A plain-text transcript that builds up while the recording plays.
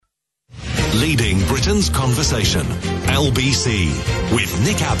Leading Britain's conversation. LBC with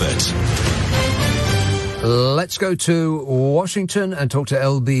Nick Abbott. Let's go to Washington and talk to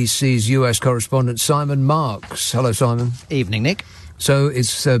LBC's US correspondent Simon Marks. Hello, Simon. Evening, Nick. So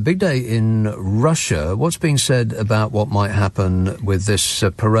it's a big day in Russia. What's being said about what might happen with this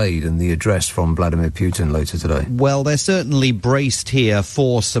parade and the address from Vladimir Putin later today? Well, they're certainly braced here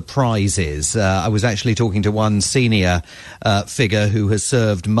for surprises. I was actually talking to one senior figure who has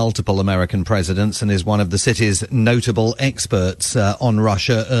served multiple American presidents and is one of the city's notable experts on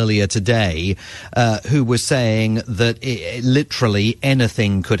Russia earlier today, who was saying that literally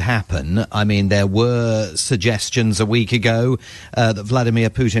anything could happen. I mean, there were suggestions a week ago that Vladimir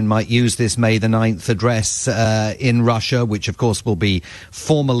Putin might use this May the 9th address in Russia, which of course will be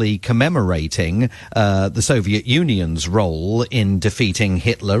formally commemorating the Soviet Union's role in defeating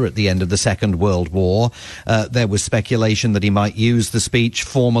Hitler at the end of the Second World War. There was speculation that he might use the speech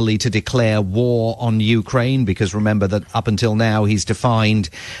formally to declare war on Ukraine, because remember that up until now he's defined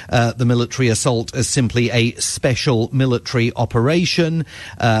the military assault as simply a special military operation.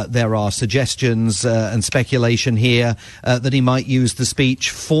 There are suggestions and speculation here that he might use the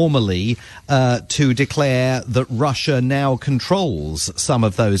speech formally to declare that Russia now controls some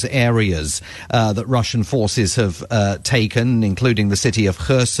of those areas that Russian forces have taken, including the city of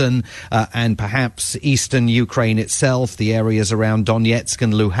Kherson and perhaps eastern Ukraine itself, the areas around Donetsk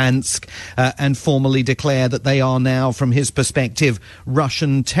and Luhansk, and formally declare that they are now, from his perspective,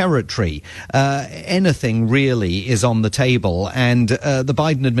 Russian territory. Anything really is on the table, and the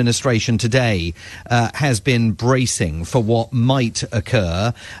Biden administration today has been bracing for what might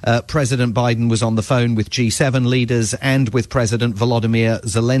occur. President Biden was on the phone with G7 leaders and with President Volodymyr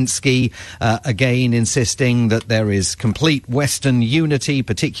Zelensky, again insisting that there is complete Western unity,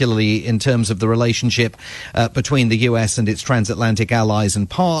 particularly in terms of the relationship between the US and its transatlantic allies and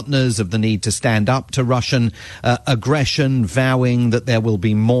partners, of the need to stand up to Russian aggression, vowing that there will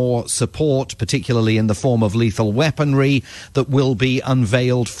be more support, particularly in the form of lethal weaponry, that will be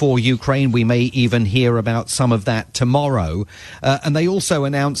unveiled for Ukraine. We may even hear about some of that tomorrow. And they also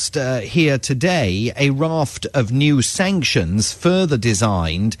announced here today a raft of new sanctions further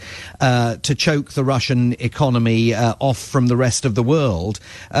designed to choke the Russian economy off from the rest of the world,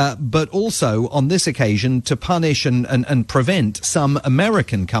 but also on this occasion to punish and prevent some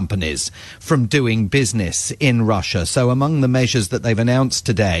American companies from doing business in Russia. So among the measures that they've announced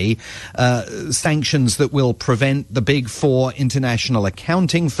today, sanctions that will prevent the big four international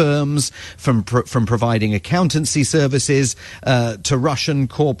accounting firms from providing accountancy services to Russian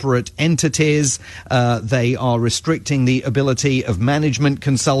corporate entities. They are restricting the ability of management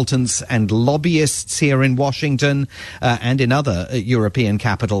consultants and lobbyists here in Washington and in other European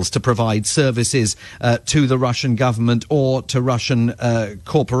capitals to provide services to the Russian government or to Russian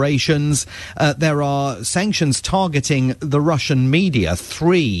corporations. There are sanctions targeting the Russian media.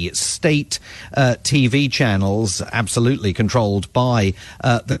 3 state TV channels, absolutely controlled by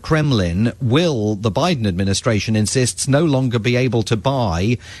the Kremlin, will, the Biden administration insists, no longer be able to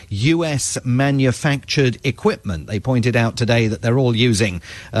buy US manufactured equipment. They pointed out today that they're all using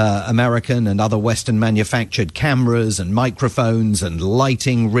American and other Western manufactured cameras and microphones and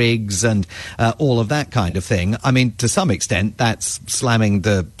lighting rigs and all of that kind of thing. I mean, to some extent, that's slamming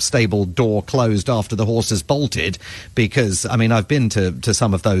the stable door closed after the horse has bolted, because, I mean, I've been to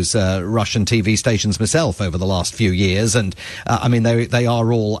some of those Russian TV stations myself over the last few years, and I mean, they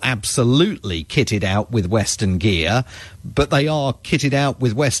are all absolutely kitted out with Western gear, but they are kitted out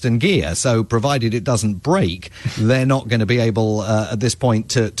with Western gear, so provided it doesn't break, they're not going to be able at this point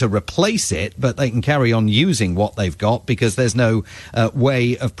to replace it, but they can carry on using what they've got because there's no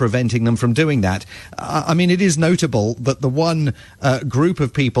way of preventing them from doing that. I mean, it is notable that the one group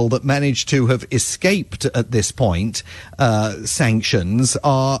of people that managed to have escaped at this point sanctions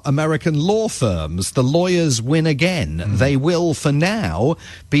are American law firms. The lawyers win again. They will, for now,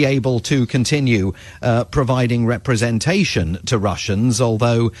 be able to continue providing representation to Russians,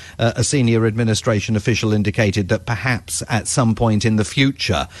 although a senior administration official indicated that perhaps at some point in the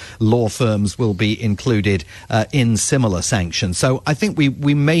future law firms will be included in similar sanctions. So I think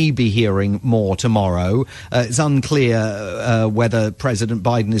we may be hearing more tomorrow. It's unclear whether President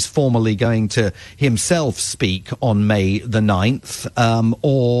Biden is formally going to himself speak on May the 9th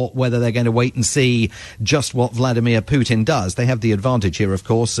or whether they're going to wait and see just what Vladimir Putin does. They have the advantage here, of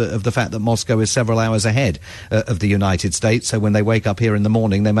course, of the fact that Moscow is several hours ahead of the United States, so when they wake up here in the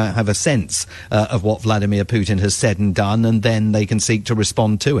morning they might have a sense of what Vladimir Putin has said and done, and then they can seek to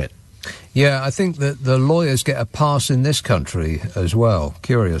respond to it. Yeah, I think that the lawyers get a pass in this country as well.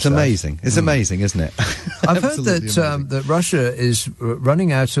 Curious. It's amazing. It's amazing, isn't it? I've heard that Russia is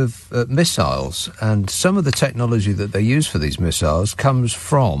running out of missiles, and some of the technology that they use for these missiles comes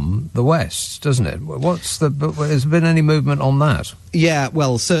from the West, doesn't it? Has there been any movement on that? Yeah,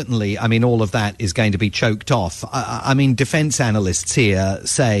 well, certainly. I mean, all of that is going to be choked off. I mean, defense analysts here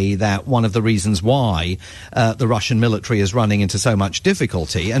say that one of the reasons why the Russian military is running into so much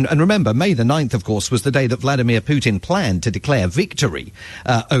difficulty, and remember, May the 9th, of course, was the day that Vladimir Putin planned to declare victory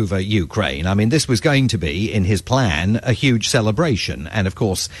over Ukraine. I mean, this was going to be, in his plan, a huge celebration. And, of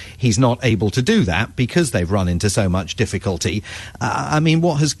course, he's not able to do that because they've run into so much difficulty. I mean,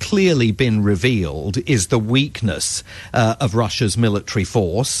 what has clearly been revealed is the weakness of Russia's military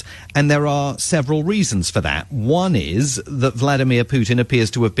force, and there are several reasons for that. One is that Vladimir Putin appears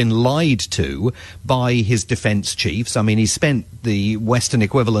to have been lied to by his defense chiefs. I mean, he spent the Western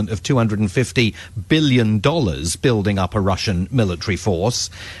equivalent of $250 billion building up a Russian military force,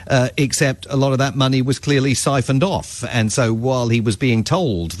 except a lot of that money was clearly siphoned off. And so while he was being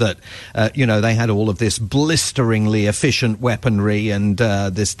told that, they had all of this blisteringly efficient weaponry and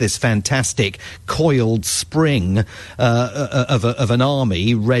this fantastic coiled spring of an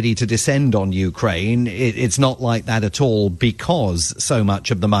army ready to descend on Ukraine, it's not like that at all, because so much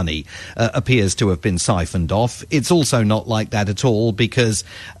of the money appears to have been siphoned off. It's also not like that at all because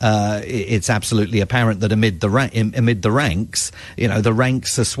it's absolutely apparent that amid the ranks, the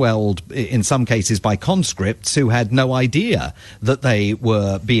ranks are swelled in some cases by conscripts who had no idea that they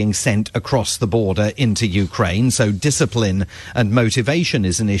were being sent across the border into Ukraine. So discipline and motivation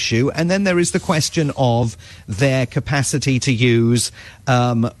is an issue. And then there is the question of their capacity to use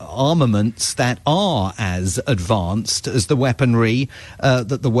armaments that are as advanced as the weaponry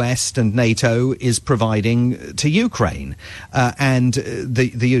that the West and NATO is providing to Ukraine. And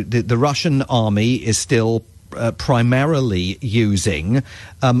the Russian army is still primarily using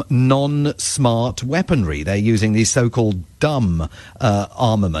non-smart weaponry. They're using these so-called dumb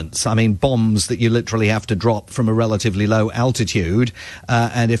armaments. I mean, bombs that you literally have to drop from a relatively low altitude,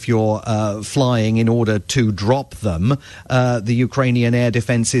 and if you're flying in order to drop them, the Ukrainian air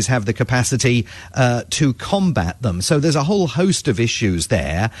defences have the capacity to combat them. So there's a whole host of issues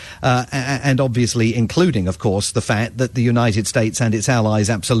there, and obviously including, of course, the fact that the United States and its allies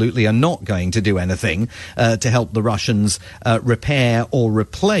absolutely are not going to do anything to help the Russians repair or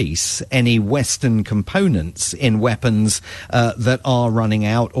replace any Western components in weapons that are running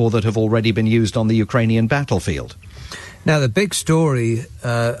out or that have already been used on the Ukrainian battlefield. Now, the big story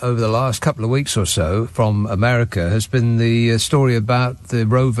over the last couple of weeks or so from America has been the story about the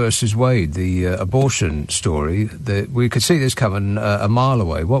Roe versus Wade, the abortion story. We could see this coming a mile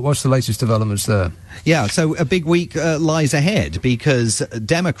away. What's the latest developments there? Yeah, so a big week lies ahead because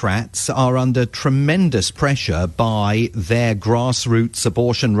Democrats are under tremendous pressure by their grassroots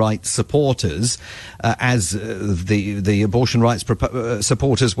abortion rights supporters, as the abortion rights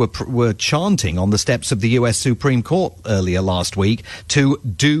supporters were chanting on the steps of the U.S. Supreme Court earlier last week to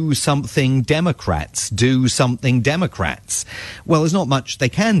do something Democrats, do something Democrats. Well, there's not much they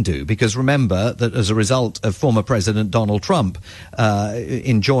can do because remember that as a result of former President Donald Trump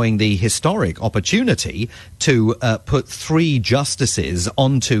enjoying the historic opportunity to put 3 justices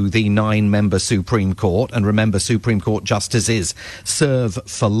onto the 9-member Supreme Court, and remember Supreme Court justices serve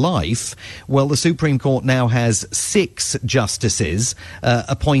for life, well, the Supreme Court now has 6 justices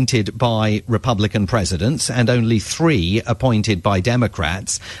appointed by Republican presidents and only 3 appointed by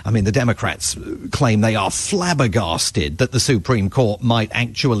Democrats. I mean, the Democrats claim they are flabbergasted that the Supreme Court might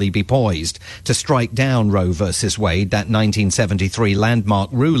actually be poised to strike down Roe versus Wade, that 1973 landmark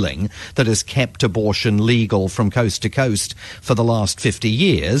ruling that has kept abortion legal from coast to coast for the last 50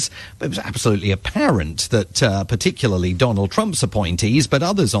 years. But it was absolutely apparent that particularly Donald Trump's appointees, but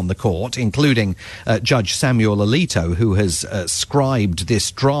others on the court, including Judge Samuel Alito, who has scribed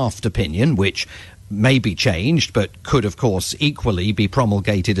this draft opinion, which may be changed, but could, of course, equally be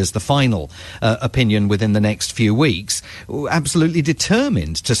promulgated as the final opinion within the next few weeks, absolutely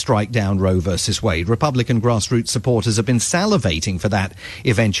determined to strike down Roe versus Wade. Republican grassroots supporters have been salivating for that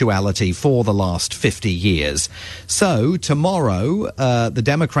eventuality for the last 50 years. So, tomorrow, the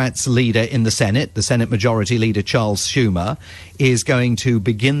Democrats' leader in the Senate Majority Leader Charles Schumer, is going to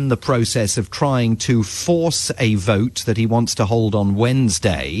begin the process of trying to force a vote that he wants to hold on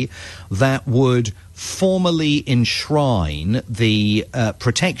Wednesday that would formally enshrine the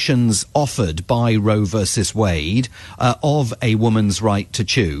protections offered by Roe versus Wade of a woman's right to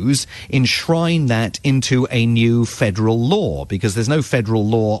choose, enshrine that into a new federal law, because there's no federal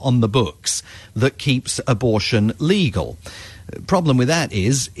law on the books that keeps abortion legal. Problem with that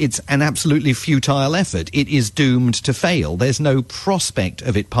is it's an absolutely futile effort. It is doomed to fail. There's no prospect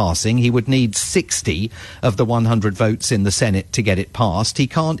of it passing. He would need 60 of the 100 votes in the Senate to get it passed. He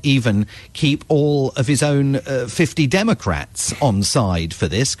can't even keep all of his own 50 Democrats on side for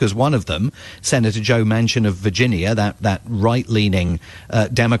this, because one of them, Senator Joe Manchin of Virginia, that right-leaning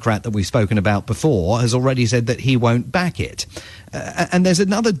Democrat that we've spoken about before, has already said that he won't back it. And there's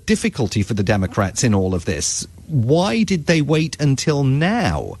another difficulty for the Democrats in all of this. Why did they wait until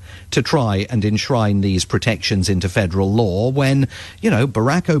now to try and enshrine these protections into federal law when,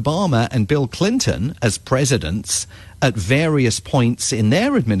 Barack Obama and Bill Clinton, as presidents, at various points in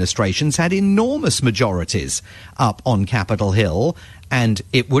their administrations had enormous majorities up on Capitol Hill, and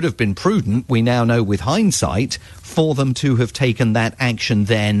it would have been prudent, we now know with hindsight, for them to have taken that action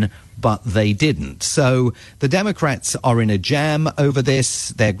then, but they didn't. So the Democrats are in a jam over this.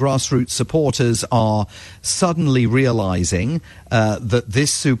 Their grassroots supporters are suddenly realizing that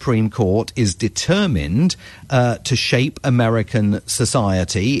this Supreme Court is determined to shape American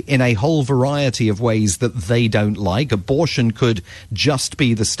society in a whole variety of ways that they don't like. Abortion could just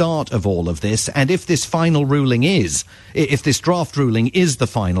be the start of all of this. And if this final ruling if this draft ruling is the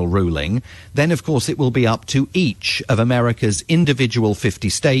final ruling, then of course it will be up to each of America's individual 50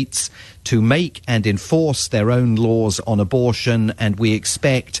 states to make and enforce their own laws on abortion, and we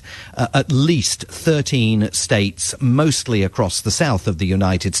expect at least 13 states, mostly across the south of the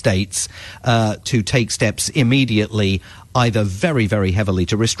United States, to take steps immediately, either very, very heavily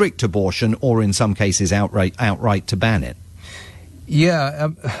to restrict abortion or in some cases outright to ban it. Yeah,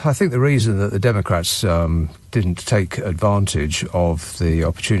 I think the reason that the Democrats didn't take advantage of the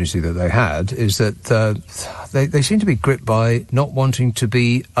opportunity that they had is that they seem to be gripped by not wanting to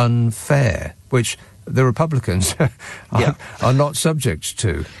be unfair, which the Republicans are not subject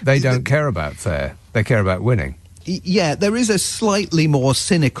to. They don't care about fair. They care about winning. Yeah, there is a slightly more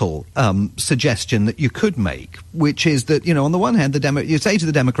cynical suggestion that you could make, which is that, on the one hand, you say to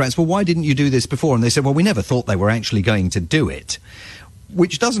the Democrats, well, why didn't you do this before? And they said, well, we never thought they were actually going to do it,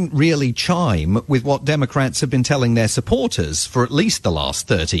 which doesn't really chime with what Democrats have been telling their supporters for at least the last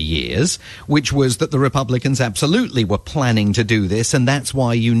 30 years, which was that the Republicans absolutely were planning to do this, and that's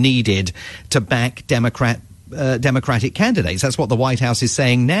why you needed to back Democratic candidates. That's what the White House is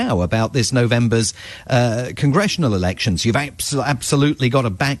saying now about this November's congressional elections. You've absolutely got to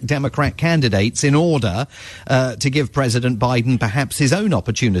back Democrat candidates in order to give President Biden perhaps his own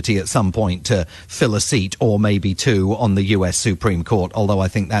opportunity at some point to fill a seat or maybe two on the U.S. Supreme Court, although I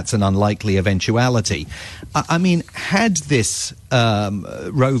think that's an unlikely eventuality. I mean, had this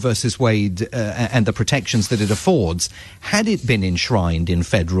Roe versus Wade and the protections that it affords, had it been enshrined in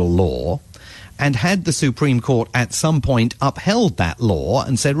federal law, and had the Supreme Court at some point upheld that law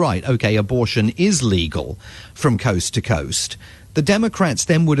and said, right, okay, abortion is legal from coast to coast, the Democrats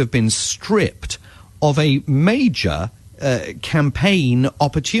then would have been stripped of a major campaign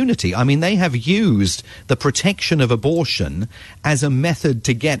opportunity. I mean, they have used the protection of abortion as a method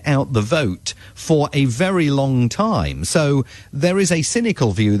to get out the vote for a very long time. So there is a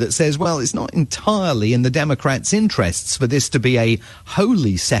cynical view that says, well, it's not entirely in the Democrats' interests for this to be a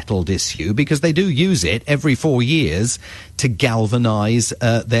wholly settled issue, because they do use it every 4 years to galvanize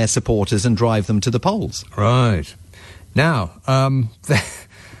their supporters and drive them to the polls. Right. Now,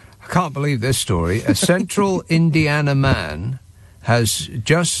 I can't believe this story. A central Indiana man has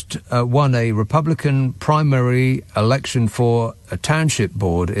just won a Republican primary election for a township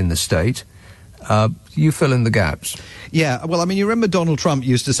board in the state. You fill in the gaps. Yeah, well, I mean, you remember Donald Trump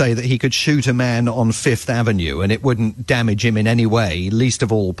used to say that he could shoot a man on Fifth Avenue and it wouldn't damage him in any way, least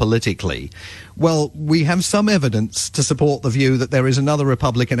of all politically. Well, we have some evidence to support the view that there is another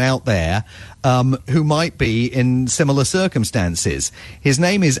Republican out there who might be in similar circumstances. His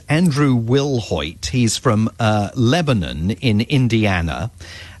name is Andrew Wilhoit. He's from Lebanon in Indiana.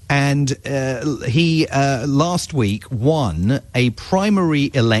 And he last week won a primary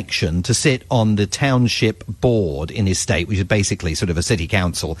election to sit on the township board in his state, which is basically sort of a city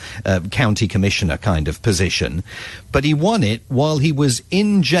council, county commissioner kind of position. But he won it while he was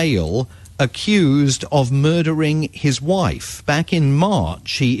in jail, accused of murdering his wife. Back in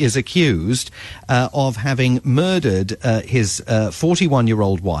March, he is accused of having murdered his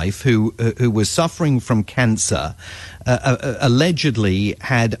 41-year-old wife, who was suffering from cancer. Allegedly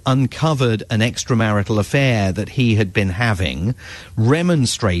had uncovered an extramarital affair that he had been having,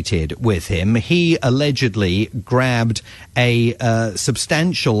 remonstrated with him. He allegedly grabbed a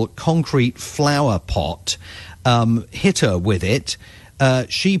substantial concrete flower pot, hit her with it.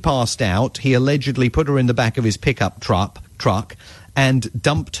 She passed out. He allegedly put her in the back of his pickup truck and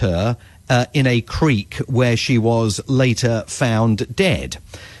dumped her in a creek where she was later found dead.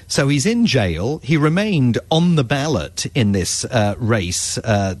 So he's in jail. He remained on the ballot in this race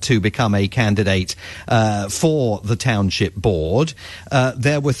to become a candidate for the township board.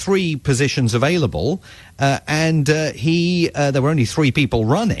 There were 3 positions available, and there were only 3 people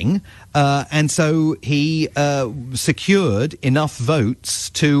running, and so he secured enough votes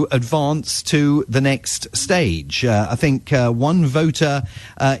to advance to the next stage. I think 1 voter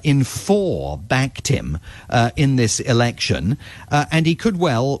in 4 backed him in this election, and he could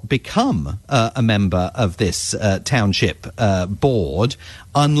well become a member of this township board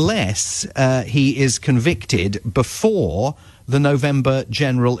unless he is convicted before the November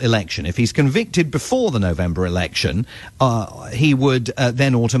general election. If he's convicted before the November election, he would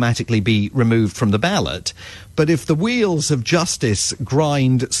then automatically be removed from the ballot. But if the wheels of justice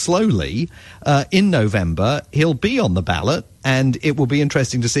grind slowly in November, he'll be on the ballot, and it will be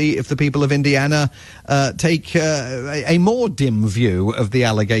interesting to see if the people of Indiana take a more dim view of the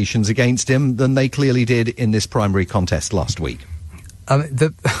allegations against him than they clearly did in this primary contest last week.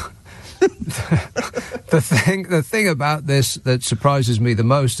 The thing about this that surprises me the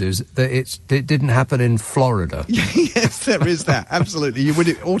most is that it didn't happen in Florida. Yes, there is that. Absolutely. You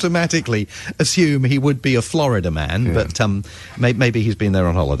would automatically assume he would be a Florida man, but maybe he's been there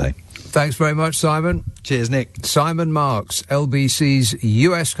on holiday. Thanks very much, Simon. Cheers, Nick. Simon Marks, LBC's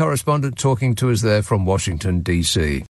US correspondent, talking to us there from Washington, D.C.